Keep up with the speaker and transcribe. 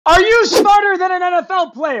you smarter than an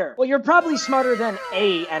NFL player? Well, you're probably smarter than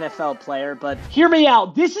a NFL player, but hear me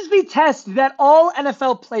out. This is the test that all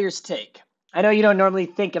NFL players take. I know you don't normally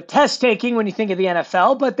think of test taking when you think of the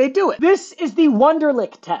NFL, but they do it. This is the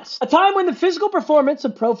Wonderlic test, a time when the physical performance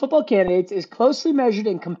of pro football candidates is closely measured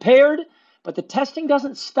and compared, but the testing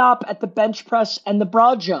doesn't stop at the bench press and the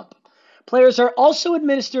broad jump. Players are also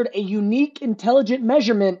administered a unique intelligent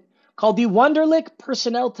measurement called the Wonderlic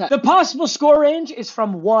Personnel Test. The possible score range is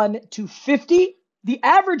from 1 to 50. The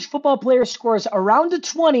average football player scores around a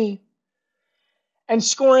 20, and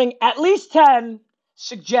scoring at least 10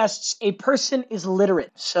 suggests a person is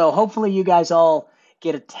literate. So hopefully you guys all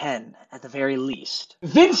get a 10 at the very least.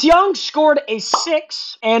 Vince Young scored a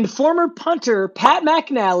 6, and former punter Pat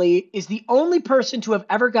McNally is the only person to have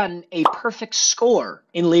ever gotten a perfect score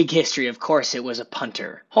in league history. Of course, it was a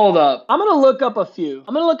punter. Hold up. I'm going to look up a few.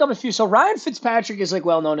 So Ryan Fitzpatrick is like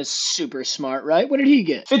well known as super smart, right? What did he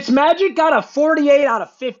get? Fitzmagic got a 48 out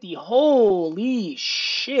of 50. Holy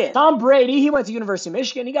shit. Tom Brady, he went to University of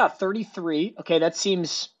Michigan. He got 33. Okay, that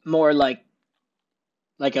seems more like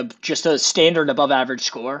just a standard above average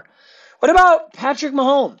score. What about Patrick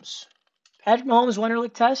Mahomes? Patrick Mahomes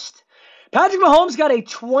Wonderlic test. Patrick Mahomes got a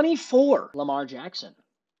 24. Lamar Jackson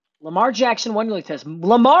Wonderlic test.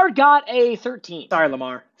 Lamar got a 13. Sorry,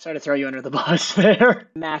 Lamar. Sorry to throw you under the bus there.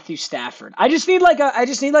 Matthew Stafford. I just need like a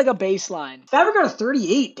baseline. Stafford got a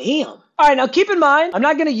 38. Damn. All right, now keep in mind, I'm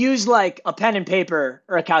not going to use like a pen and paper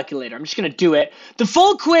or a calculator. I'm just going to do it. The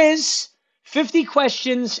full quiz, 50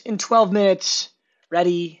 questions in 12 minutes.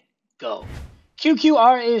 Ready, go.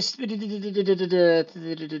 QQR is 3.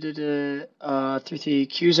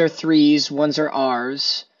 Q's are 3s, 1s are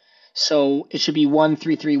R's. So it should be 1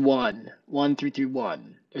 3 3 1. 1 3 3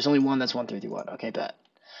 1. There's only one that's 1 3 3 1. Okay, bet.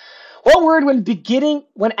 What word when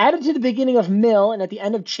added to the beginning of mill and at the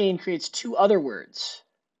end of chain creates two other words?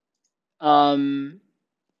 What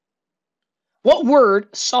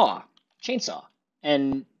word saw? Chainsaw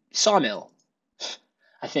and sawmill.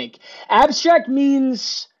 I think. Abstract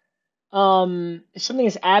means if something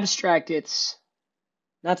is abstract, it's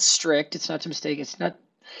not strict, it's not to mistake,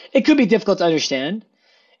 it could be difficult to understand.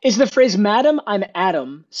 Is the phrase madam, I'm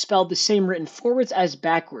Adam spelled the same written forwards as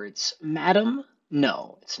backwards? Madam?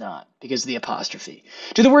 No, it's not, because of the apostrophe.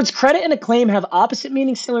 Do the words credit and acclaim have opposite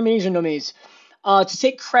meanings, similar meanings, or no meanings? To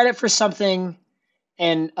take credit for something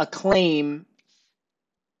and acclaim,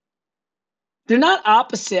 they're not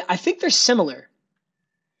opposite. I think they're similar.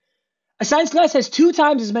 A science class has 2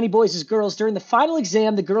 times as many boys as girls. During the final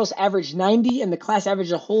exam, the girls average 90 and the class average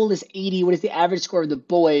as a whole is 80. What is the average score of the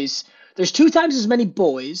boys? There's 2 times as many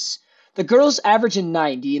boys. The girls average a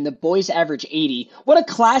 90 and the boys average 80. What a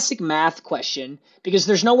classic math question, because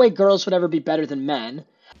there's no way girls would ever be better than men.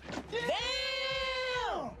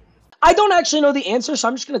 Damn! I don't actually know the answer, so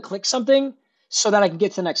I'm just going to click something so that I can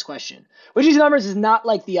get to the next question. Which of these numbers is not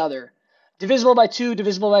like the other? Divisible by 2,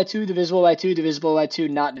 divisible by 2, divisible by 2, divisible by 2,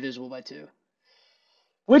 not divisible by 2.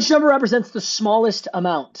 Which number represents the smallest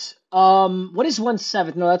amount? What is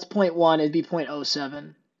 1/7? No, that's 0.1. It'd be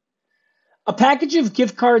 0.07. A package of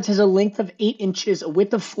gift cards has a length of 8 inches, a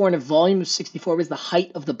width of 4, and a volume of 64. What is the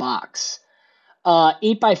height of the box?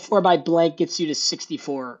 8 by 4 by blank gets you to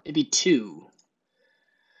 64. It'd be 2.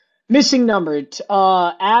 Missing number.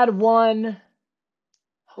 Add 1.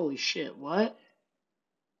 Holy shit, what?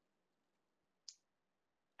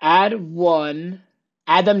 Add 1.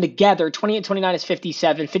 Add them together. 28 and 29 is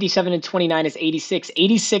 57. 57 and 29 is 86.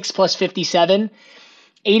 86 plus 57.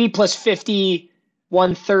 80 plus 50,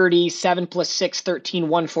 130. 7 plus 6, 13.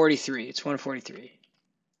 143. It's 143.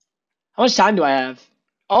 How much time do I have?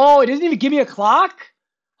 Oh, it doesn't even give me a clock?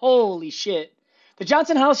 Holy shit. The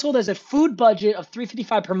Johnson household has a food budget of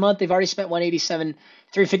 $355 per month. They've already spent $187.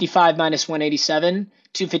 $355 minus $187.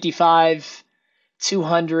 $255.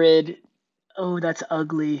 $200. Oh, that's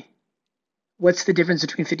ugly. What's the difference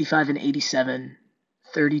between 55 and 87?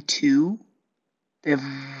 32? They have...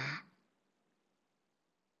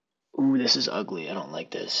 Ooh, this is ugly. I don't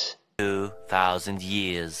like this. 2,000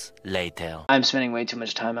 years later. I'm spending way too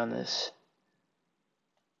much time on this.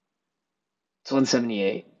 It's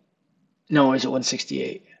 178. No, is it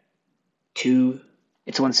 168?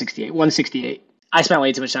 It's 168. 168. I spent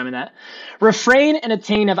way too much time on that. Refrain and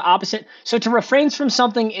attain have opposite. So to refrain from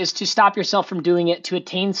something is to stop yourself from doing it. To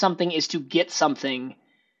attain something is to get something.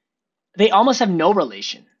 They almost have no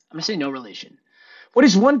relation. I'm going to say no relation. What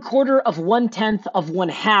is 1/4 of 1/10 of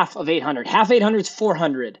 1/2 of 800? Half 800 is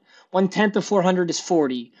 400. 1/10 of 400 is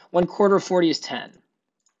 40. 1/4 of 40 is 10.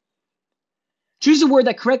 Choose a word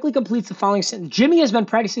that correctly completes the following sentence. Jimmy has been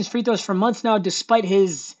practicing free throws for months now despite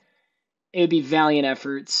his, it would be valiant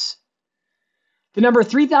efforts. The number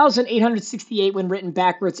 3,868 when written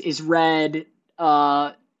backwards is read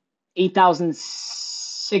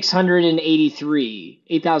 8,683.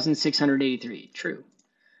 8,683. True.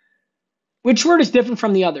 Which word is different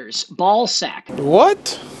from the others? Ball sack.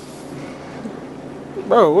 What?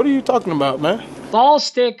 Bro, what are you talking about, man? Ball,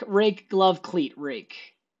 stick, rake, glove, cleat, rake.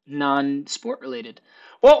 Non-sport related.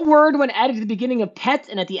 What word, when added to the beginning of pet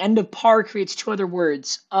and at the end of par, creates two other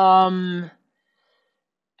words? At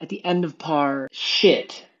the end of par,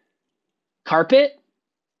 shit. Carpet?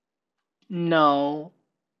 No.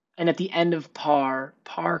 And at the end of par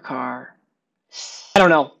car. I don't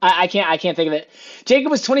know. I can't think of it. Jacob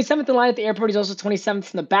was 27th in line at the airport. He's also 27th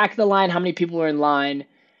from the back of the line. How many people were in line?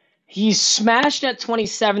 He's smashed at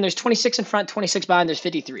 27. There's 26 in front, 26 behind. There's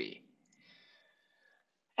 53.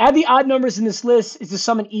 Add the odd numbers in this list. Is the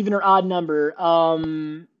sum an even or odd number?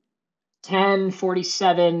 10,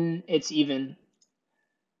 47. It's even.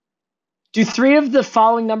 Do three of the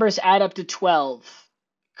following numbers add up to 12?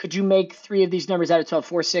 Could you make three of these numbers add up to 12?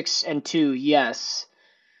 4, 6, and 2. Yes.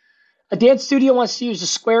 A dance studio wants to use a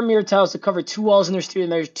square mirror tiles to cover two walls in their studio.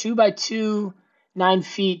 Measures 2 by 2, 9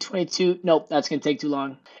 feet, 22. Nope, that's going to take too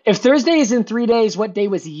long. If Thursday is in 3 days, what day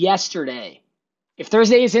was yesterday? If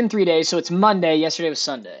Thursday is in 3 days, so it's Monday, yesterday was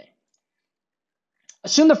Sunday.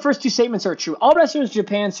 Assume the first two statements are true. All restaurants in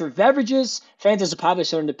Japan serve beverages. Fanta is a popular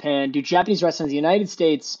soda in Japan. Do Japanese restaurants in the United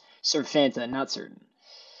States serve Fanta? Not certain.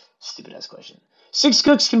 Stupid ass question. 6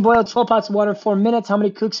 cooks can boil 12 pots of water in 4 minutes. How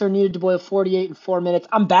many cooks are needed to boil 48 in 4 minutes?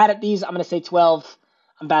 I'm bad at these. I'm going to say 12.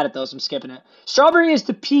 I'm bad at those. I'm skipping it. Strawberry is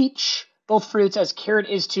to peach, both fruits, as carrot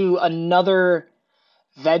is to another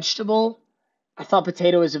vegetable. I thought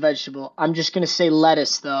potato is a vegetable. I'm just going to say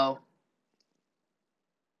lettuce, though.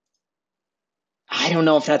 I don't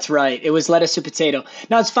know if that's right. It was lettuce to potato.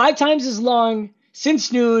 Now, it's 5 times as long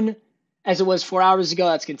since noon as it was 4 hours ago.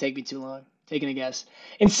 That's going to take me too long. Taking a guess.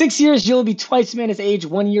 In 6 years, Jill will be twice Amanda's age.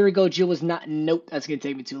 1 year ago, Jill was not. Nope, that's going to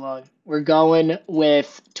take me too long. We're going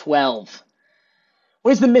with 12.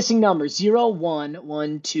 What is the missing number? 0, 1,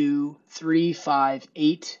 1, 2, 3, 5,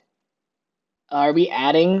 8. Are we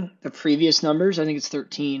adding the previous numbers? I think it's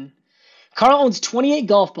 13. Carl owns 28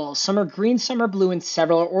 golf balls. Some are green, some are blue, and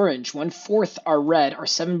several are orange. 1/4 are red. Are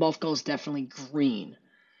 7 golf balls definitely green?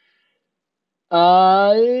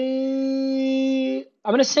 I'm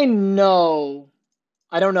going to say no.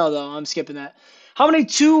 I don't know, though. I'm skipping that. How many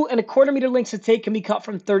 2 1/4 meter lengths of tape can be cut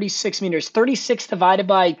from 36 meters? 36 divided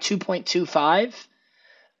by 2.25.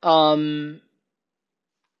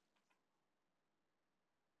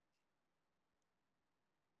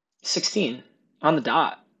 16 on the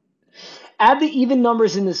dot. Add the even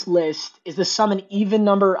numbers in this list. Is the sum an even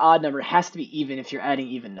number or odd number? It has to be even if you're adding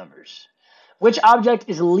even numbers. Which object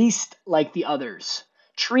is least like the others?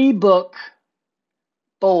 Tree, book,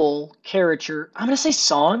 bowl, caricature. I'm going to say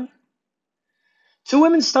song. 2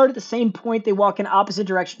 women start at the same point. They walk in opposite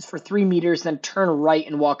directions for 3 meters, then turn right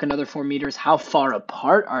and walk another 4 meters. How far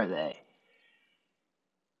apart are they?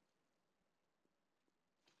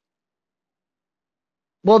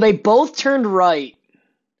 Well, they both turned right.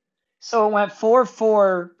 So it went 4,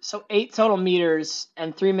 4, so 8 total meters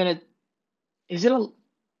and 3 minutes. Is it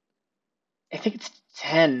I think it's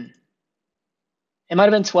 10. It might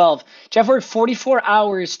have been 12. Jeff worked 44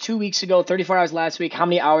 hours 2 weeks ago, 34 hours last week. How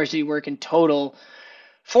many hours did he work in total?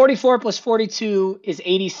 44 plus 42 is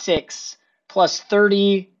 86. Plus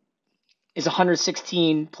 30 is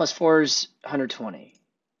 116. Plus 4 is 120.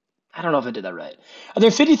 I don't know if I did that right. Are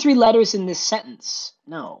there 53 letters in this sentence?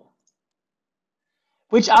 No.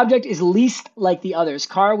 Which object is least like the others?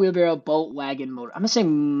 Car, wheelbarrow, boat, wagon, motor. I'm going to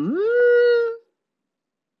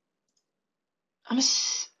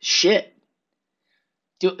say... shit.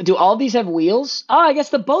 Do all these have wheels? Oh, I guess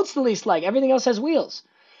the boat's the least like. Everything else has wheels.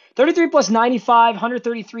 33 plus 95,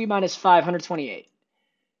 133 minus 5, 128.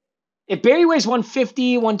 If Barry weighs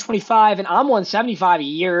 150, 125, and I'm 175 a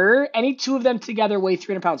year, any two of them together weigh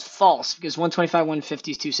 300 pounds. False, because 125,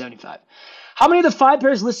 150 is 275. How many of the 5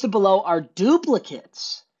 pairs listed below are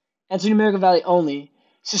duplicates? Answer numerical value only.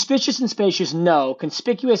 Suspicious and spacious, no.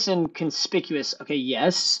 Conspicuous and conspicuous, okay,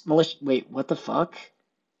 yes. Wait, what the fuck?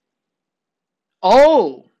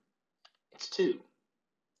 Oh, it's 2.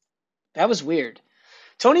 That was weird.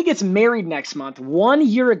 Tony gets married next month. 1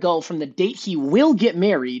 year ago from the date he will get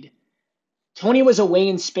married, Tony was away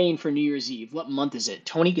in Spain for New Year's Eve. What month is it?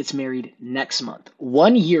 Tony gets married next month.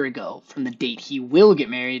 1 year ago from the date he will get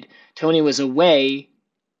married, Tony was away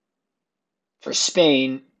for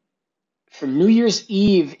Spain. For New Year's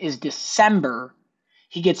Eve is December.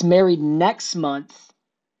 He gets married next month.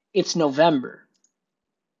 It's November.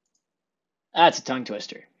 That's a tongue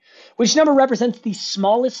twister. Which number represents the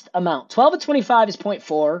smallest amount? 12 and 25 is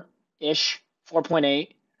 0.4-ish, 4.8,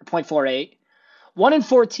 or 0.48. 1 and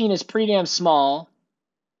 14 is pretty damn small.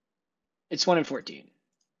 It's 1 and 14.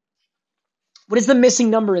 What is the missing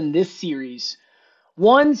number in this series?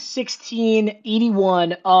 1, 16,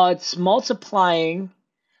 81. It's multiplying.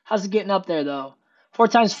 How's it getting up there, though? 4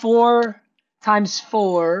 times 4 times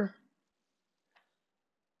 4.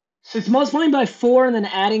 So it's multiplying by 4 and then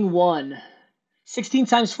adding 1. 16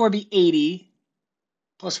 times 4 be 80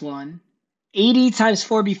 plus 1. 80 times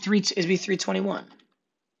 4 be 321.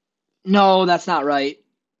 No, that's not right.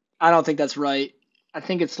 I don't think that's right. I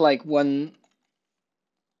think it's like 1.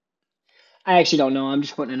 I actually don't know. I'm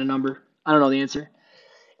just putting in a number. I don't know the answer.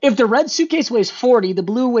 If the red suitcase weighs 40, the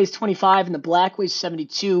blue weighs 25, and the black weighs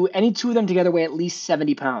 72, any two of them together weigh at least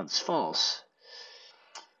 70 pounds. False.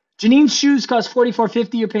 Janine's shoes cost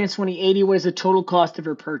 $44.50, your pants $20.80. What is the total cost of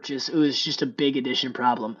her purchase? It was just a big addition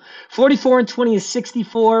problem. 44 and 20 is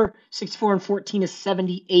 64. 64 and 14 is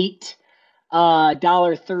 78.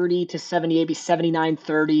 $1.30 to 78 be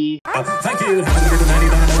 $79.30. Thank you.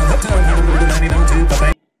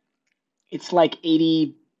 It's like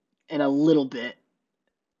 80 and a little bit.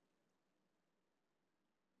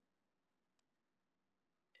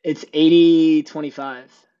 It's 80.25.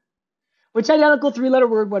 Which identical three-letter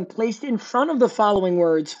word, when placed in front of the following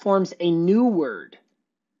words, forms a new word?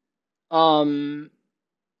 It's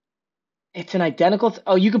an identical.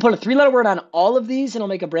 Oh, you can put a three-letter word on all of these, and it'll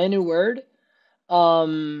make a brand new word.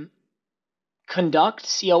 Conduct,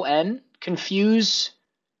 C-O-N. Confuse,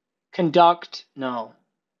 conduct, no.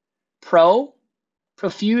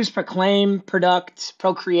 Profuse, proclaim, product,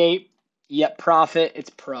 procreate. Yep, profit. It's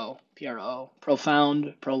P-R-O.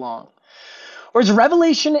 Profound, prolong. Or is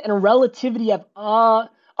revelation and relativity have a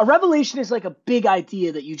revelation is like a big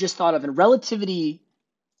idea that you just thought of, and relativity,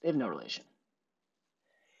 they have no relation.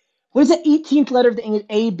 What is the 18th letter of the English?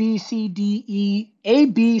 A, B, C, D, E,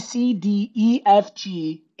 F,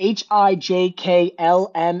 G, H, I, J, K,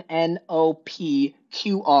 L, M, N, O, P,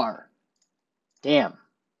 Q, R. Damn.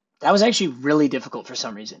 That was actually really difficult for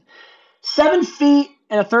some reason. 7 feet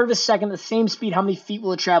and a third of a second at the same speed. How many feet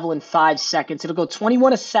will it travel in 5 seconds? It'll go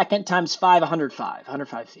 21 a second times 5,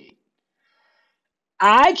 105 feet.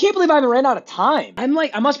 I can't believe I haven't ran out of time.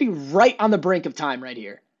 I must be right on the brink of time right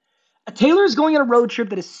here. A Taylor is going on a road trip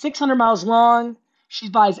that is 600 miles long. She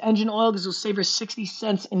buys engine oil because it'll save her 60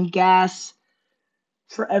 cents in gas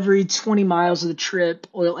for every 20 miles of the trip.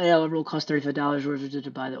 Oil ale will cost $35 worth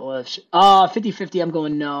to buy the oil. 50-50, I'm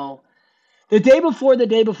going no. The day before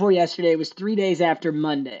yesterday was 3 days after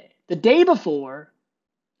Monday. The day before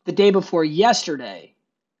yesterday,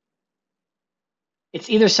 it's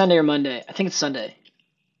either Sunday or Monday. I think it's Sunday.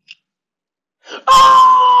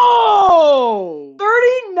 Oh!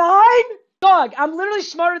 39? Dog, I'm literally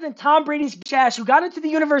smarter than Tom Brady's ass who got into the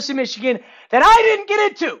University of Michigan that I didn't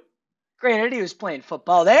get into. Granted, he was playing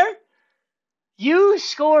football there. You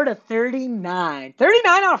scored a 39.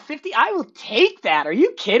 39 out of 50? I will take that. Are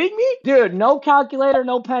you kidding me? Dude, no calculator,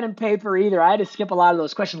 no pen and paper either. I had to skip a lot of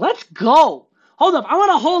those questions. Let's go. Hold up. I want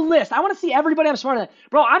a whole list. I want to see everybody I'm smarter than.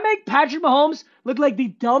 Bro, I make Patrick Mahomes look like the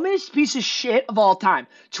dumbest piece of shit of all time.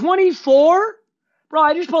 24? Bro,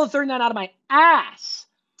 I just pulled a 39 out of my ass.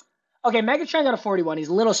 Okay, Megatron got a 41. He's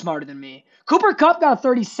a little smarter than me. Cooper Kupp got a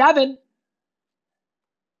 37.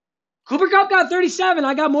 Cooper Kupp got 37.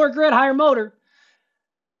 I got more grit, higher motor.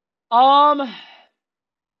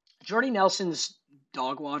 Jordy Nelson's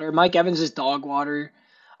dog water. Mike Evans is dog water.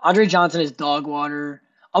 Andre Johnson is dog water.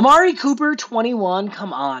 Amari Cooper, 21.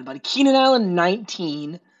 Come on, buddy. Keenan Allen,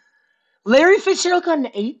 19. Larry Fitzgerald got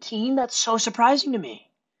an 18. That's so surprising to me.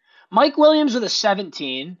 Mike Williams with a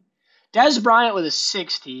 17. Des Bryant with a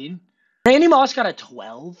 16. Randy Moss got a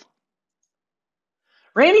 12.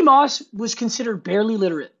 Randy Moss was considered barely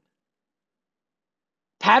literate.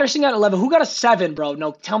 Patterson got 11. Who got a 7, bro?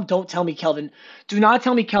 No, don't tell me Kelvin. Do not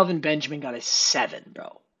tell me Kelvin Benjamin got a 7,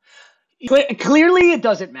 bro. Clearly, it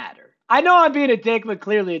doesn't matter. I know I'm being a dick, but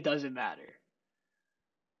clearly it doesn't matter.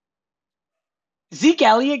 Zeke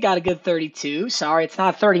Elliott got a good 32. Sorry, it's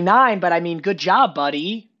not 39, but I mean, good job,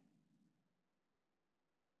 buddy.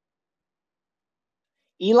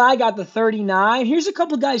 Eli got the 39. Here's a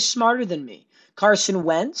couple guys smarter than me. Carson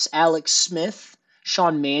Wentz, Alex Smith,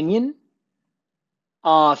 Sean Mannion.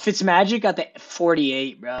 Fitzmagic got the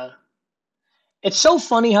 48, bro. It's so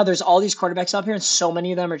funny how there's all these quarterbacks up here, and so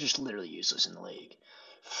many of them are just literally useless in the league.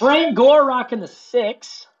 Frank Gore rocking the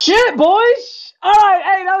 6. Shit, boys! All right,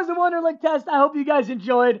 hey, that was the Wonderlic test. I hope you guys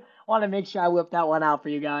enjoyed. Want to make sure I whipped that one out for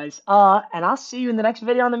you guys. And I'll see you in the next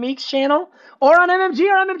video on the Meags channel, or on MMG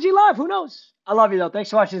or MMG Live. Who knows? I love you, though. Thanks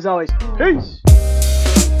for watching, as always. Peace!